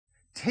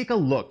take a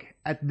look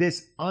at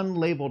this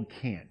unlabeled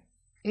can.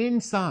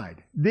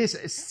 Inside this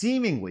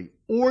seemingly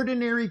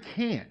ordinary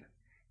can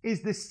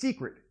is the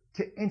secret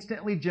to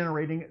instantly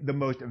generating the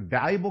most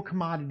valuable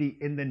commodity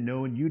in the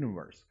known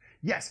universe.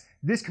 Yes,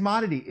 this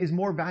commodity is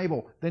more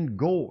valuable than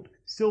gold,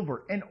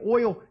 silver, and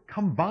oil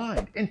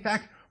combined. In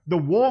fact, the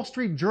Wall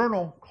Street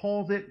Journal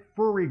calls it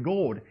furry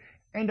gold,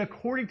 and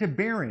according to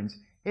Barron's,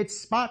 its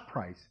spot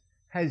price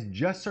has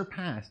just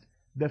surpassed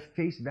the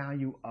face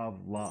value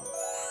of love.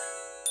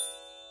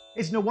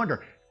 It's no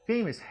wonder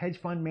famous hedge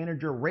fund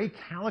manager Ray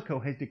Calico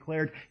has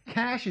declared,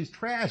 "Cash is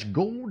trash,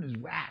 gold is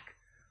whack."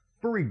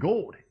 Furry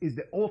gold is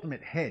the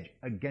ultimate hedge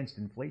against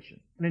inflation.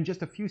 And in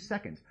just a few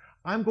seconds,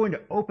 I'm going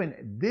to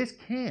open this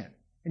can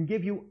and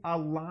give you a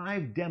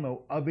live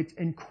demo of its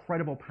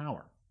incredible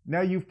power.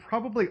 Now, you've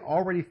probably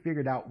already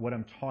figured out what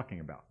I'm talking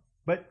about,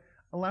 but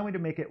allow me to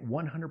make it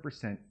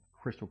 100%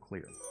 crystal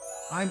clear.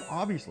 I'm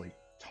obviously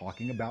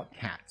talking about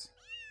cats.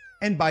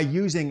 And by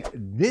using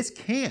this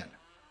can,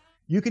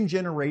 you can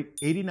generate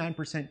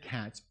 89%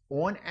 cats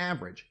on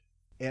average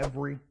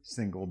every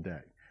single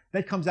day.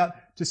 That comes out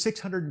to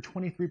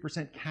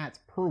 623% cats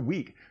per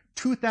week,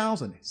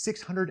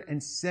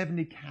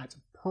 2,670 cats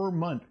per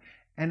month,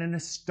 and an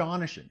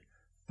astonishing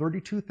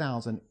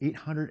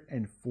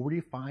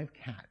 32,845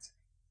 cats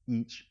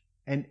each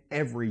and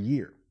every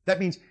year. That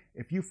means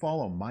if you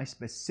follow my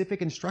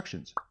specific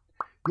instructions,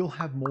 you'll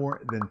have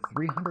more than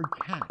 300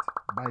 cats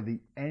by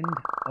the end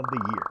of the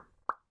year.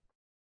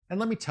 And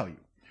let me tell you,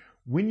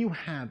 when you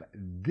have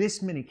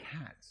this many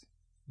cats,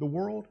 the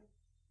world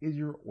is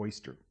your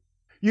oyster.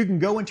 You can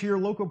go into your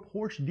local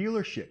Porsche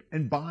dealership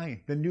and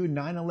buy the new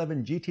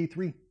 911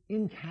 GT3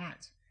 in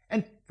cats.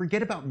 And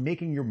forget about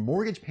making your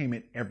mortgage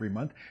payment every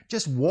month.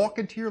 Just walk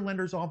into your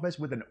lender's office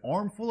with an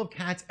armful of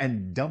cats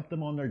and dump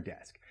them on their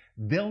desk.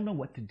 They'll know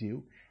what to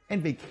do.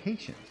 And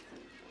vacations.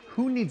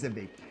 Who needs a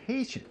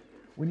vacation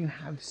when you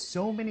have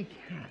so many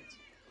cats?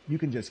 You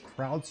can just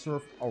crowd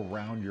surf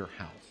around your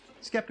house.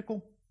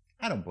 Skeptical?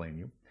 I don't blame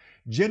you.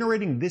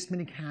 Generating this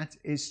many cats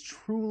is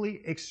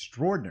truly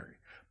extraordinary,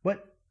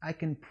 but I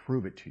can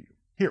prove it to you.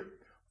 Here,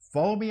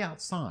 follow me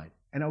outside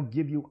and I'll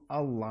give you a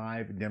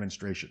live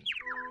demonstration.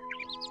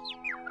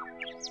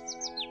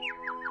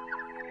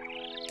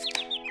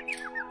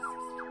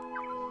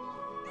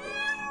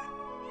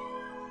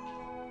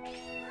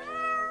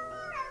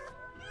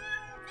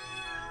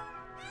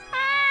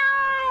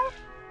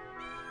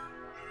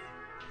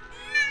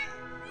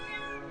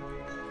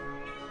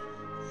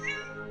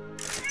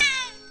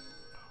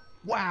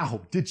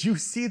 Wow, did you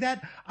see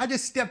that? I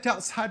just stepped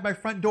outside my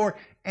front door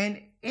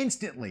and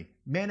instantly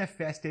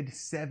manifested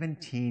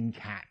 17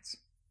 cats.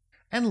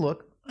 And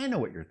look, I know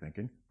what you're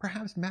thinking.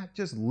 Perhaps Matt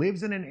just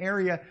lives in an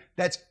area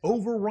that's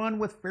overrun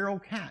with feral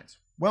cats.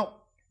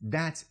 Well,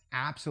 that's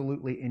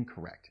absolutely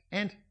incorrect,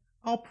 and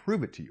I'll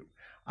prove it to you.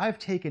 I've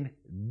taken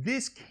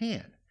this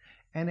can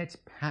and its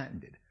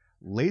patented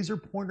laser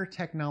pointer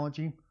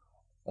technology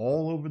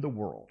all over the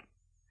world.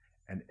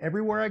 And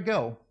everywhere I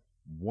go,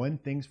 one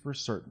thing's for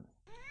certain.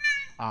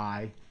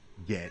 I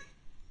get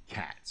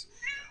cats.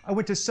 I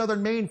went to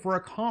Southern Maine for a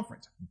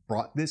conference,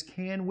 brought this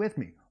can with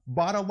me,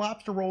 bought a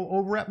lobster roll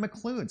over at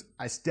McLuhan's.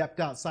 I stepped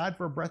outside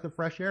for a breath of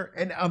fresh air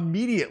and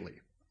immediately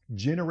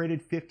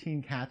generated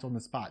 15 cats on the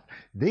spot.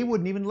 They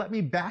wouldn't even let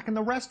me back in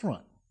the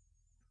restaurant.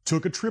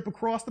 Took a trip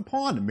across the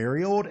pond to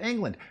merry old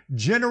England,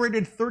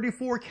 generated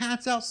 34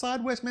 cats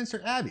outside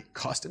Westminster Abbey.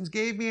 Customs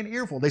gave me an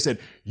earful. They said,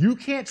 "You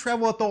can't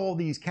travel with all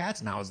these cats."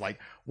 And I was like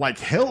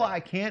hell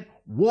I can't.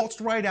 Waltzed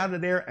right out of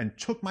there and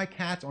took my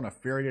cats on a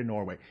ferry to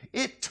Norway.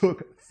 It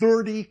took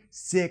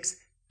 36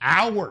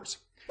 hours.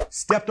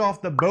 Stepped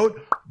off the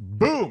boat,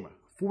 boom,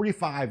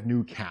 45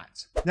 new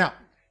cats. Now,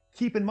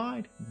 keep in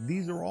mind,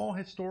 these are all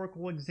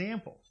historical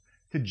examples.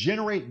 To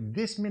generate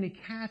this many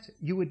cats,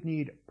 you would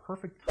need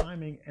perfect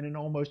timing and an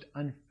almost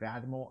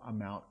unfathomable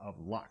amount of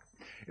luck.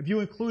 If you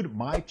include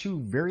my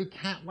two very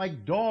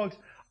cat-like dogs,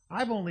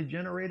 I've only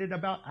generated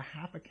about a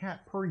half a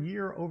cat per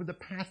year over the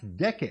past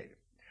decade.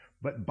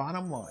 But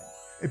bottom line,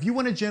 if you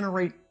want to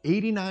generate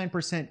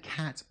 89%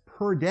 cats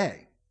per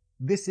day,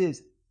 this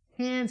is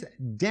hands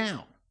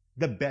down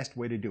the best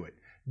way to do it.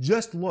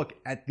 Just look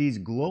at these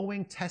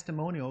glowing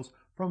testimonials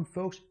from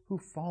folks who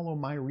follow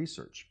my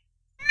research.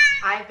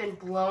 I've been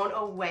blown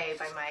away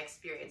by my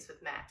experience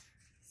with Matt.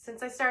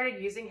 Since I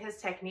started using his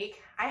technique,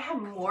 I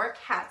have more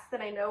cats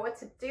than I know what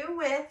to do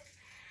with.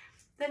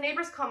 The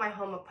neighbors call my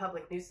home a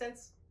public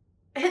nuisance.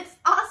 It's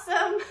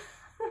awesome!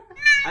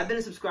 I've been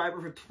a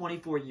subscriber for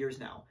 24 years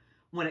now.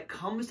 When it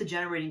comes to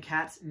generating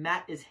cats,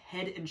 Matt is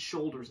head and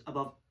shoulders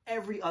above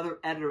every other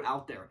editor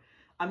out there.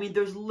 I mean,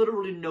 there's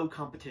literally no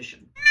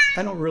competition.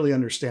 I don't really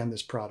understand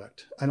this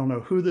product. I don't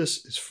know who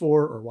this is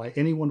for or why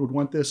anyone would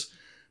want this,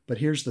 but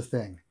here's the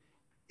thing.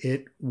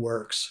 It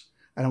works.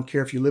 I don't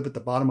care if you live at the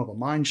bottom of a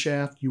mine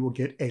shaft, you will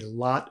get a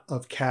lot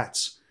of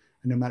cats.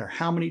 And no matter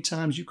how many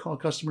times you call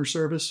customer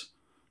service,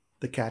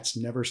 the cats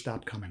never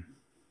stop coming.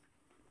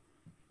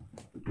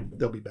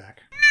 They'll be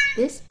back.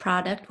 This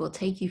product will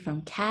take you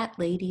from cat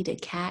lady to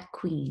cat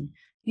queen.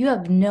 You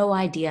have no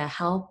idea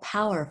how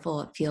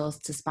powerful it feels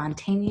to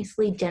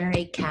spontaneously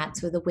generate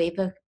cats with a wave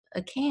of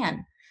a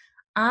can.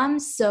 I'm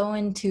so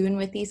in tune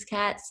with these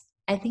cats,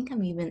 I think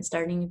I'm even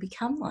starting to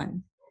become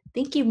one.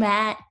 Thank you,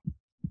 Matt.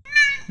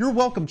 You're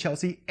welcome,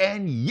 Chelsea.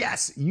 And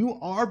yes, you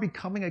are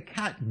becoming a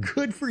cat.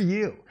 Good for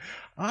you.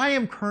 I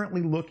am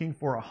currently looking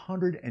for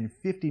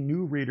 150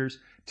 new readers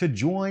to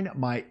join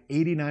my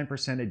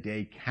 89% a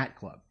day cat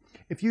club.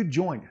 If you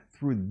join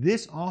through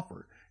this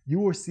offer, you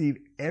will receive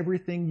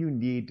everything you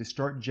need to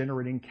start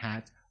generating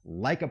cats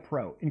like a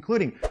pro,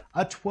 including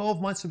a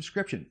 12-month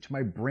subscription to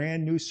my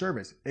brand new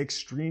service,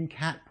 Extreme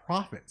Cat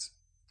Profits,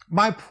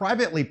 my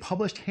privately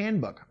published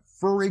handbook,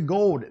 Furry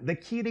Gold, the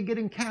key to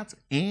getting cats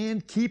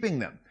and keeping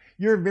them,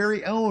 your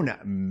very own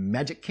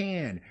magic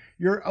can,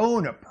 your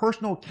own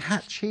personal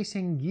cat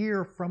chasing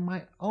gear from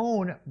my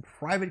own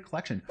private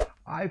collection.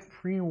 I've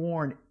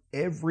pre-warned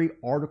every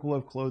article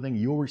of clothing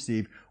you'll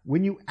receive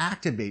when you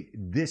activate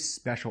this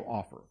special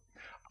offer.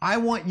 I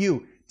want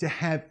you to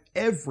have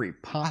every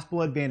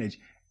possible advantage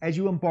as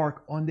you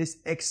embark on this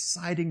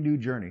exciting new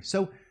journey.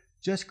 So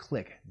just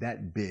click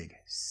that big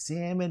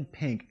salmon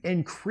pink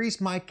Increase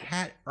My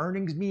Cat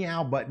Earnings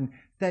Meow button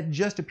that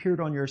just appeared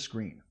on your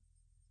screen.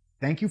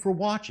 Thank you for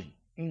watching,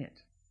 and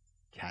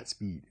cat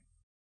speed.